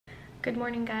Good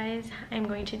morning, guys. I'm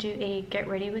going to do a get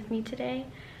ready with me today,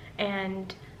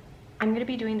 and I'm going to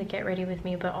be doing the get ready with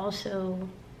me, but also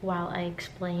while I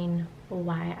explain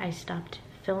why I stopped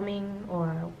filming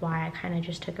or why I kind of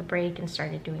just took a break and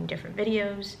started doing different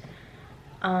videos.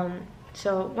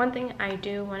 So one thing I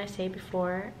do want to say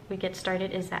before we get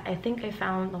started is that I think I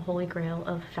found the holy grail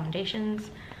of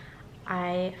foundations.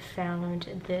 I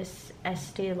found this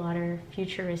Estee Lauder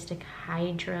Futuristic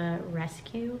Hydra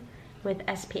Rescue with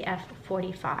SPF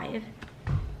 45,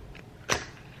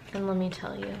 and let me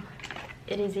tell you,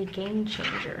 it is a game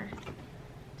changer.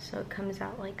 So it comes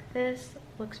out like this,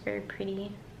 looks very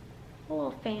pretty, a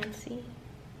little fancy.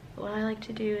 What I like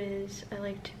to do is I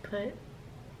like to put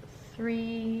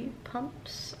 3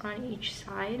 pumps on each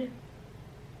side,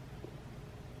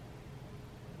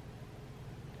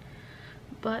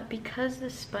 but because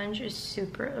the sponge is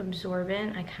super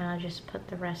absorbent, I kind of just put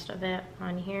the rest of it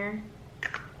on here.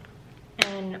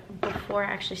 And before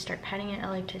I actually start patting it, I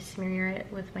like to smear it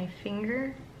with my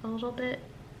finger a little bit,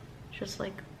 just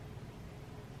like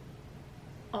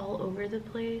all over the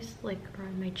place, like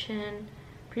around my chin,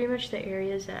 pretty much the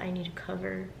areas that I need to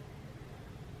cover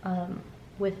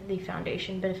with the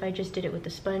foundation. But if I just did it with the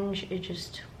sponge, it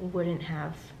just wouldn't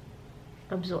have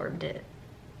absorbed it.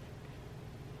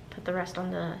 Put the rest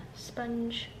on the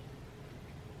sponge.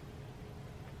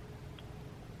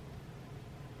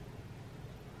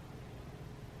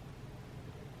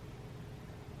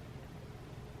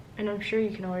 And I'm sure you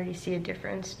can already see a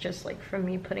difference just like from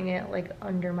me putting it like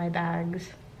under my bags.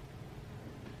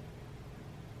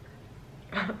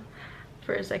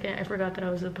 For a second, I forgot that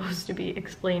I was supposed to be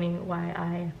explaining why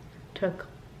I took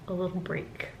a little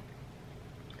break.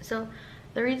 So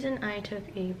the reason I took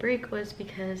a break was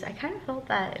because I kind of felt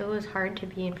that it was hard to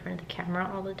be in front of the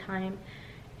camera all the time,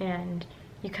 and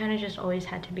you kind of just always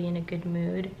had to be in a good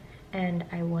mood, and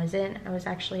I wasn't. I was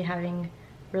actually having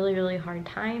really hard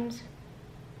times.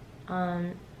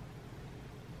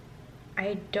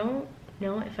 I don't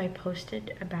know if I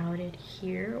posted about it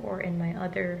here or in my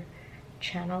other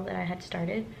channel that I had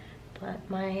started, but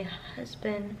my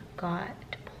husband got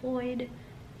deployed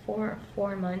for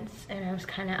 4 months, and I was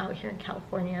kind of out here in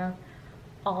California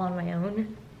all on my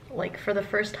own, like for the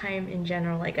first time in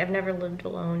general. Like I've never lived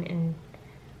alone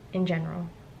in general.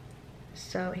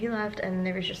 So he left, and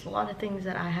there was just a lot of things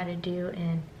that I had to do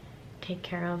and take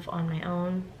care of on my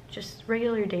own, just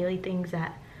regular daily things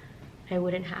that I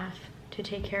wouldn't have to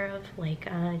take care of, like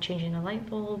changing a light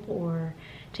bulb or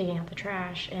taking out the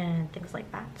trash and things like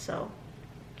that. So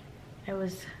I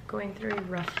was going through a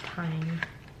rough time.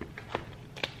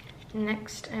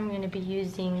 Next, I'm going to be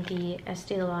using the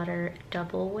Estee Lauder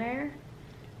Double Wear,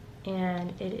 and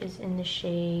it is in the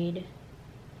shade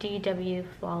DW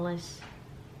Flawless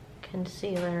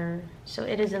Concealer. So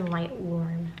it is in light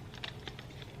warm.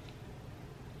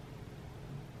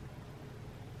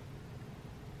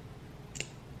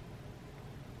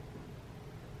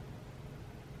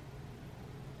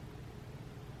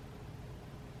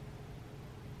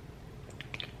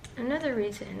 Another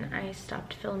reason I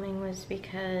stopped filming was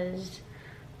because,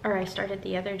 or I started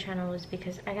the other channel, was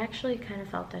because I actually kind of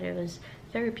felt that it was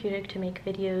therapeutic to make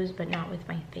videos but not with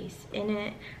my face in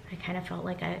it. I kind of felt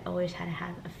like I always had to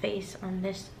have a face on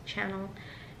this channel,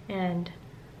 and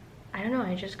I don't know,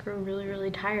 I just grew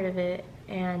really tired of it,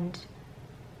 and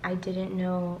I didn't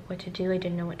know what to do. I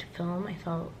didn't know what to film. I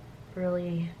felt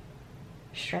really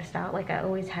stressed out, like I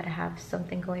always had to have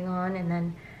something going on, and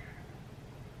then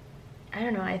I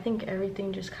don't know, I think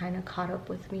everything just kind of caught up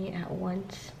with me at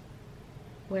once,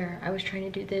 where I was trying to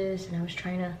do this and I was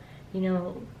trying to, you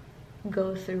know,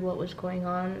 go through what was going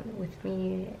on with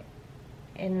me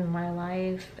in my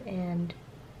life, and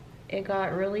it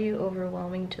got really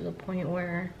overwhelming to the point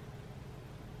where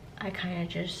I kind of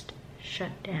just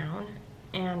shut down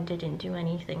and didn't do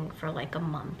anything for like a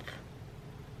month.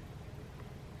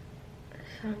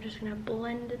 So I'm just gonna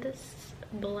blend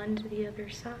the other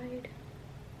side.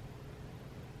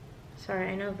 Sorry,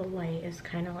 I know the light is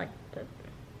kind of like, but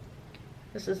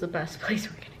this is the best place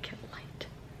we're gonna get light.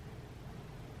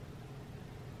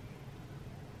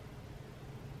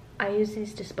 I use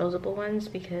these disposable ones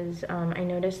because I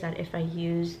noticed that if I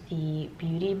use the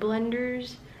beauty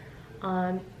blenders,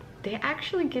 they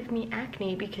actually give me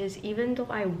acne, because even though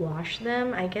I wash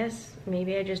them, I guess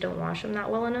maybe I just don't wash them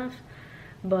that well enough,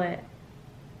 but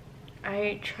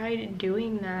I tried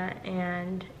doing that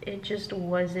and it just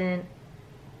wasn't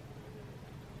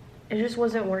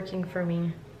working for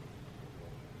me.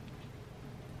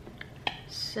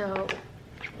 So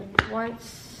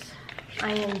once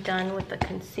I am done with the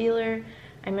concealer,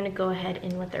 I'm gonna go ahead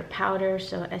in with their powder.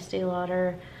 So Estee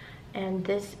Lauder, and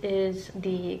this is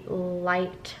the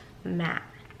light matte.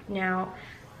 Now,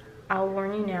 I'll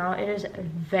warn you now, it is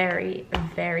very,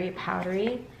 very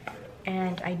powdery,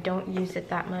 and I don't use it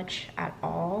that much at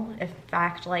all. In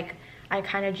fact, like, I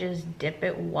kind of just dip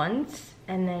it once,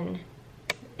 and then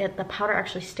the powder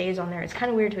actually stays on there. It's kind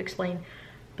of weird to explain,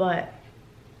 but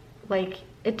like,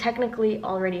 it technically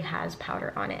already has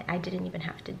powder on it. I didn't even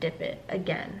have to dip it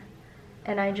again.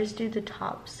 And I just do the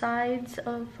top sides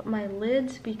of my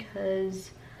lids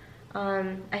because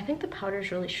I think the powder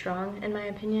is really strong, in my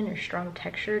opinion, or strong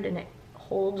textured, and it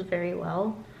holds very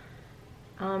well.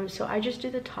 So I just do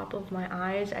the top of my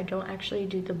eyes. I don't actually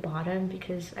do the bottom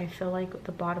because I feel like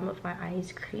the bottom of my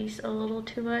eyes crease a little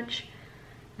too much.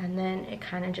 And then it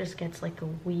kind of just gets like a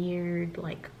weird,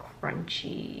 like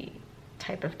crunchy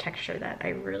type of texture that I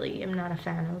really am not a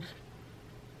fan of.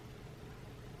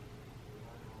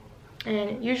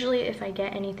 And usually if I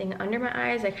get anything under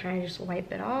my eyes, I kind of just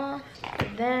wipe it off.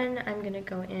 Then I'm gonna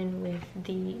go in with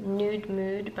the Nude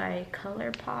Mood by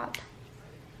ColourPop.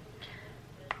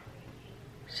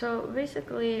 So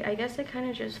basically, I guess I kind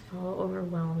of just felt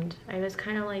overwhelmed. I was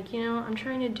kind of like, you know, I'm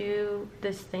trying to do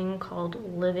this thing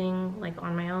called living like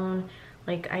on my own.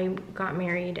 Like, I got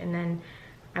married and then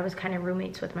I was kind of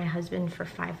roommates with my husband for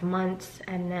 5 months,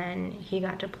 and then he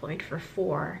got deployed for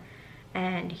 4.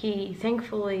 And he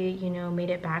thankfully, you know, made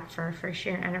it back for our first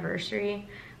year anniversary.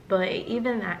 But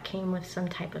even that came with some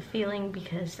type of feeling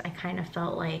because I kind of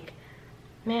felt like,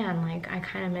 man, like I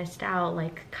kind of missed out,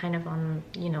 like kind of on,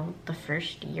 you know, the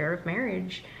first year of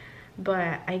marriage.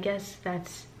 But I guess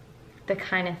that's the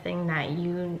kind of thing that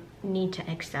you need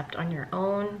to accept on your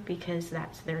own because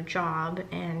that's their job.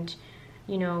 And,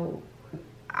 you know,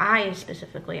 I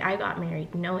got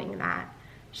married knowing that.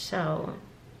 So,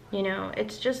 you know,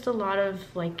 it's just a lot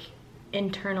of like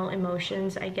internal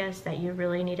emotions, I guess, that you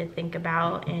really need to think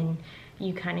about, and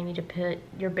you kind of need to put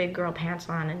your big girl pants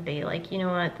on and be like, you know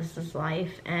what, this is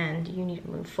life and you need to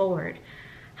move forward.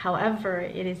 However,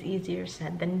 it is easier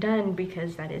said than done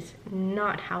because that is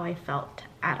not how I felt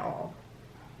at all.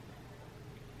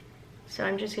 So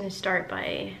I'm just going to start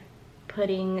by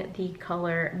putting the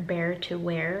color Bare to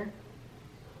Wear.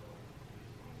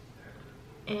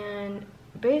 And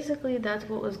basically that's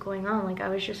what was going on. Like, I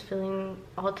was just feeling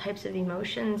all types of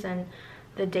emotions, and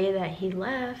the day that he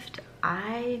left,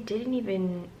 I didn't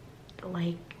even,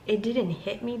 like, it didn't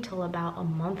hit me till about a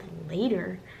month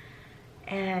later,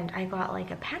 and I got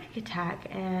like a panic attack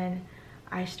and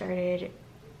I started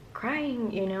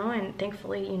crying, you know. And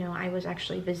thankfully, you know, I was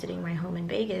actually visiting my home in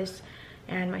Vegas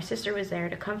and my sister was there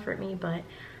to comfort me, but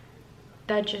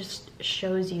that just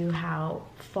shows you how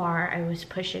far I was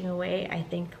pushing away, I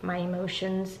think, my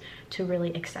emotions to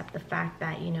really accept the fact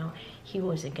that, you know, he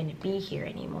wasn't going to be here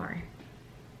anymore.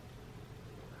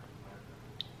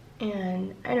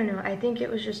 And I don't know, I think it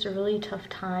was just a really tough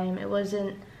time. It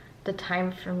wasn't the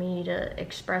time for me to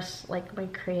express like my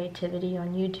creativity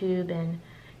on YouTube, and,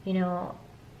 you know,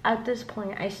 at this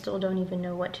point I still don't even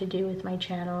know what to do with my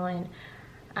channel. And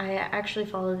I actually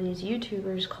follow these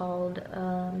YouTubers called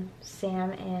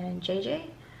Sam and JJ.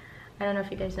 I don't know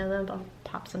if you guys know them, but I'll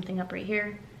pop something up right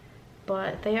here.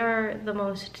 But they are the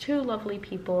most two lovely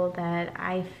people that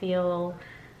I feel,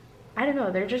 I don't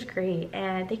know, they're just great.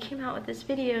 And they came out with this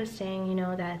video saying, you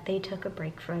know, that they took a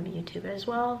break from YouTube as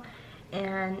well.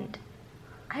 And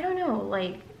I don't know,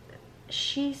 like,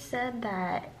 she said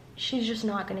that she's just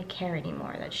not gonna care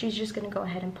anymore, that she's just gonna go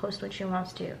ahead and post what she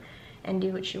wants to and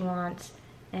do what she wants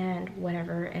and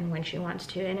whatever and when she wants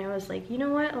to. And I was like, you know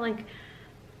what, like,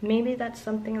 maybe that's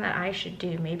something that I should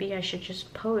do. Maybe I should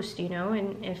just post, you know.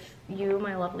 And if you,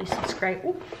 my lovely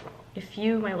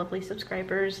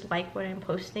subscribers, like what I'm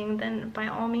posting, then by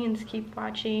all means keep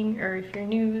watching, or if you're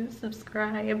new,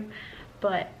 subscribe.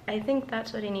 But I think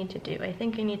that's what I need to do. I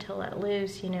think I need to let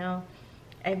loose, you know.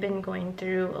 I've been going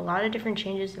through a lot of different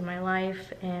changes in my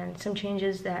life, and some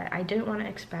changes that I didn't want to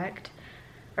expect,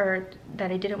 or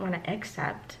that I didn't want to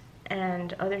accept,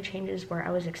 and other changes where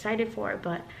I was excited for it,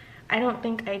 but I don't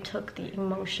think I took the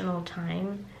emotional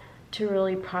time to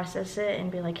really process it and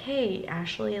be like, hey,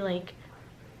 Ashley, like,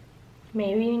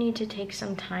 maybe you need to take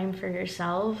some time for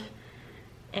yourself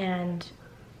and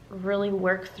really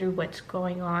work through what's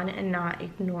going on and not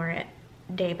ignore it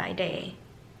day by day,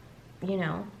 you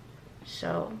know?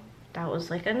 So that was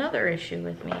like another issue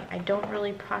with me. I don't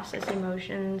really process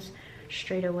emotions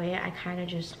straight away. I kind of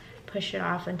just push it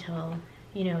off until,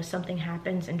 you know, something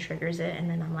happens and triggers it, and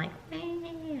then I'm like,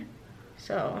 meh.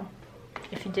 So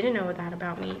if you didn't know that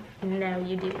about me, now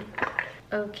you do.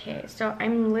 Okay, so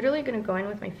I'm literally gonna go in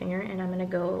with my finger and I'm gonna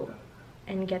go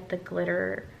and get the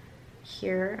glitter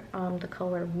here, the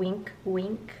color Wink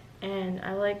Wink, and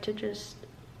I like to just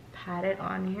pat it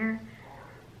on here.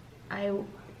 I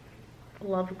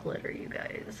love glitter, you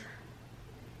guys.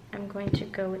 I'm going to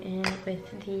go in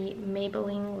with the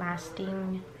Maybelline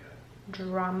Lasting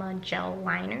Drama Gel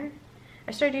Liner.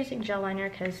 I started using gel liner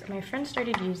because my friend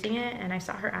started using it and I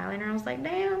saw her eyeliner. I was like,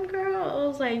 damn girl, I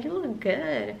was like, you look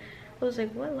good. I was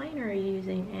like, what liner are you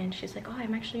using? And she's like, oh,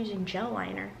 I'm actually using gel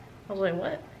liner. I was like,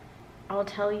 what? I'll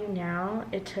tell you now,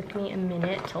 it took me a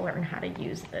minute to learn how to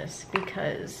use this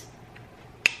because,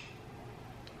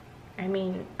 I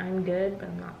mean, I'm good, but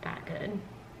I'm not that good.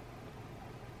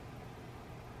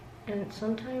 And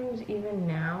sometimes even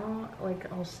now,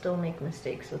 like, I'll still make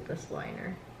mistakes with this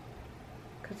liner.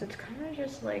 Because it's kind of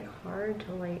just like hard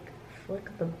to like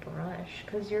flick the brush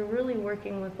because you're really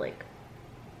working with like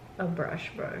a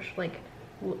brush. Like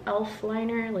e.l.f.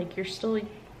 liner, like it's still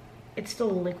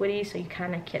liquidy, so you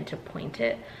kind of get to point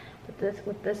it. But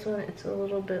with this one, it's a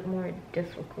little bit more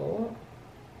difficult.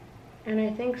 And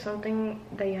I think something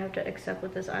that you have to accept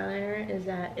with this eyeliner is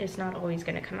that it's not always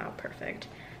going to come out perfect.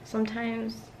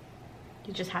 Sometimes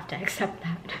you just have to accept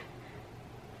that.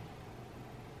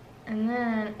 And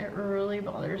then it really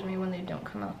bothers me when they don't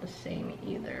come out the same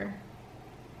either.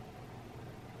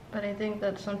 But I think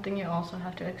that's something you also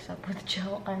have to accept with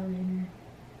gel eyeliner.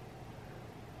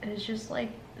 It's just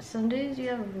like, some days you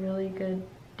have really good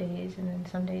days and then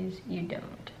some days you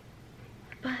don't.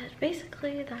 But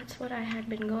basically that's what I had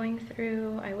been going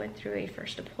through. I went through a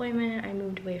first deployment. I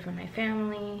moved away from my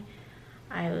family.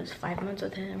 I was 5 months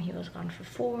with him. He was gone for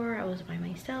 4. I was by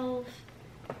myself.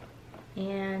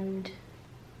 And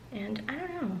I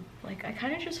don't know, like I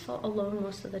kind of just felt alone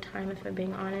most of the time, if I'm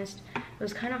being honest. It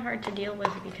was kind of hard to deal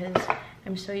with because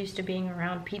I'm so used to being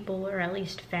around people, or at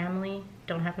least family.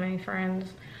 Don't have many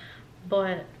friends,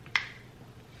 but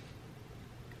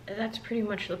that's pretty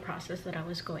much the process that I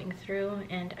was going through,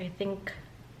 and I think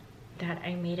that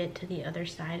I made it to the other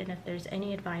side. And if there's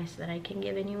any advice that I can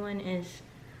give anyone is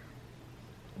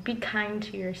be kind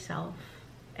to yourself.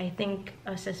 I think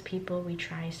us as people, we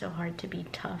try so hard to be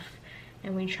tough.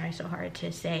 And we try so hard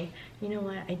to say, you know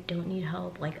what, I don't need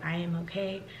help, like I am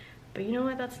okay. But you know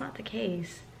what, that's not the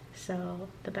case. So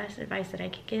the best advice that I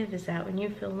could give is that when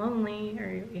you feel lonely,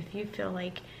 or if you feel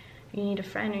like you need a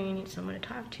friend or you need someone to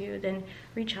talk to, then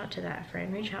reach out to that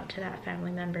friend, reach out to that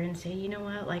family member and say, you know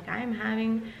what, like I'm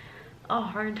having a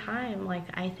hard time. Like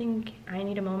I think I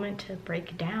need a moment to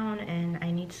break down and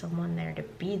I need someone there to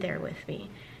be there with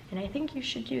me. And I think you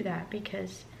should do that,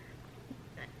 because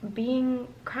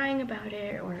crying about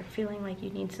it or feeling like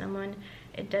you need someone,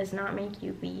 it does not make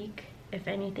you weak. If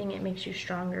anything, it makes you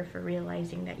stronger for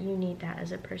realizing that you need that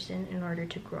as a person in order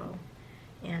to grow.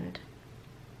 And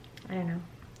I don't know,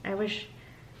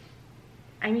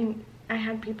 I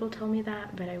had people tell me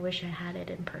that, but I wish I had it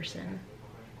in person,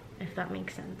 if that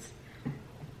makes sense.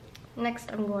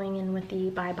 Next, I'm going in with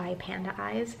the Bye Bye Panda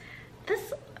Eyes.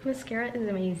 This mascara is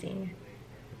amazing,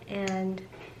 and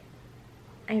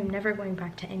I am never going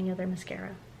back to any other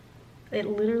mascara. It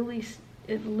literally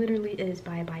is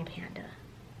Bye Bye Panda.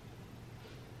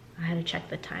 I had to check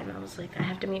the time. I was like, I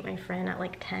have to meet my friend at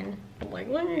like 10. I'm like,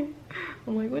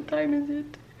 what time is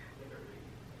it?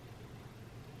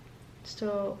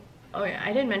 So, oh yeah,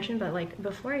 I didn't mention, but like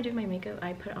before I do my makeup,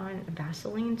 I put on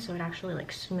Vaseline so it actually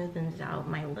like smoothens out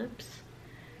my lips,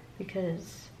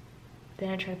 because then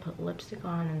I try to put lipstick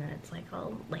on and then it's like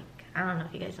all like, I don't know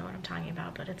if you guys know what I'm talking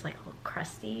about, but it's like all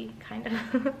crusty, kind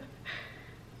of.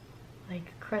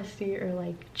 Like crusty or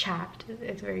like chapped.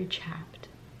 It's very chapped.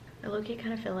 I low-key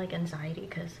kind of feel like anxiety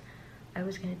because I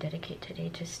was going to dedicate today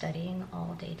to studying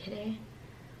all day today,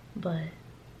 but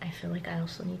I feel like I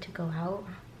also need to go out.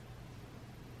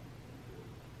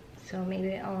 So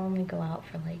maybe I'll only go out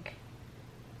for like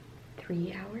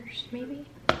 3 hours maybe,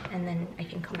 and then I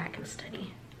can come back and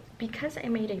study. Because I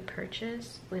made a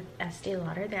purchase with Estee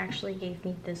Lauder, they actually gave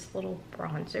me this little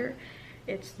bronzer.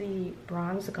 It's the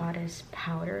Bronze Goddess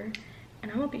powder.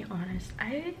 And I'm gonna be honest,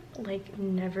 I like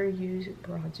never use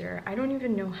bronzer. I don't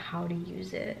even know how to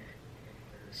use it.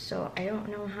 So I don't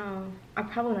know how. I'm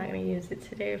probably not gonna use it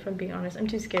today if I'm being honest. I'm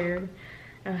too scared.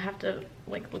 I have to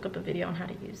like look up a video on how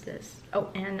to use this. Oh,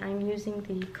 and I'm using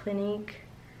the Clinique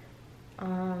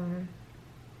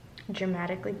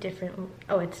Dramatically Different,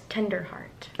 oh, it's Tender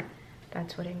Heart.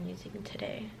 That's what I'm using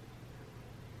today.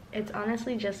 It's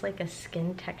honestly just like a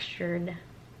skin textured,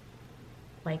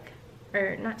 like,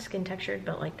 or not skin textured,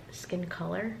 but like skin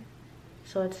color.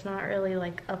 So it's not really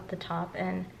like up the top,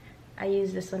 and I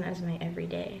use this one as my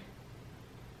everyday.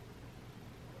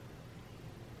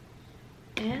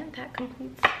 And that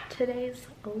completes today's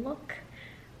look.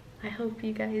 I hope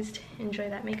you guys enjoy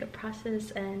that makeup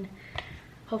process, and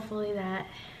hopefully that,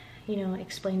 you know,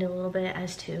 explained a little bit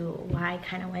as to why I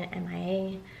kind of went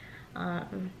MIA. I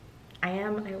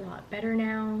am a lot better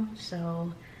now,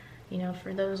 so you know,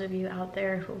 for those of you out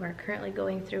there who are currently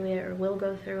going through it or will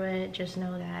go through it, just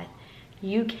know that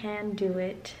you can do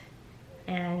it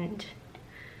and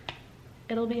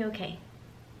it'll be okay.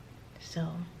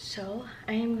 So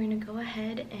I am going to go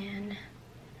ahead and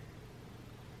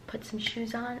put some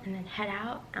shoes on and then head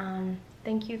out.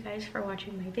 Thank you guys for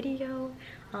watching my video.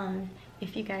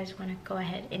 If you guys want to go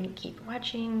ahead and keep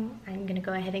watching, I'm gonna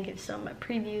go ahead and give some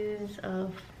previews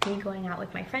of me going out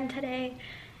with my friend today.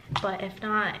 But if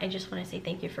not, I just want to say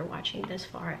thank you for watching this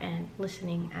far and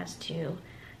listening as to,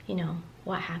 you know,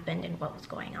 what happened and what was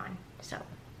going on. So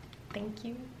thank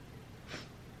you.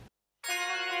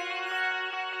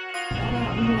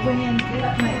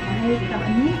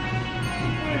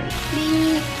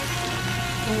 Please.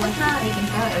 What's not even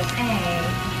photos?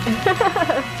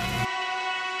 Hey.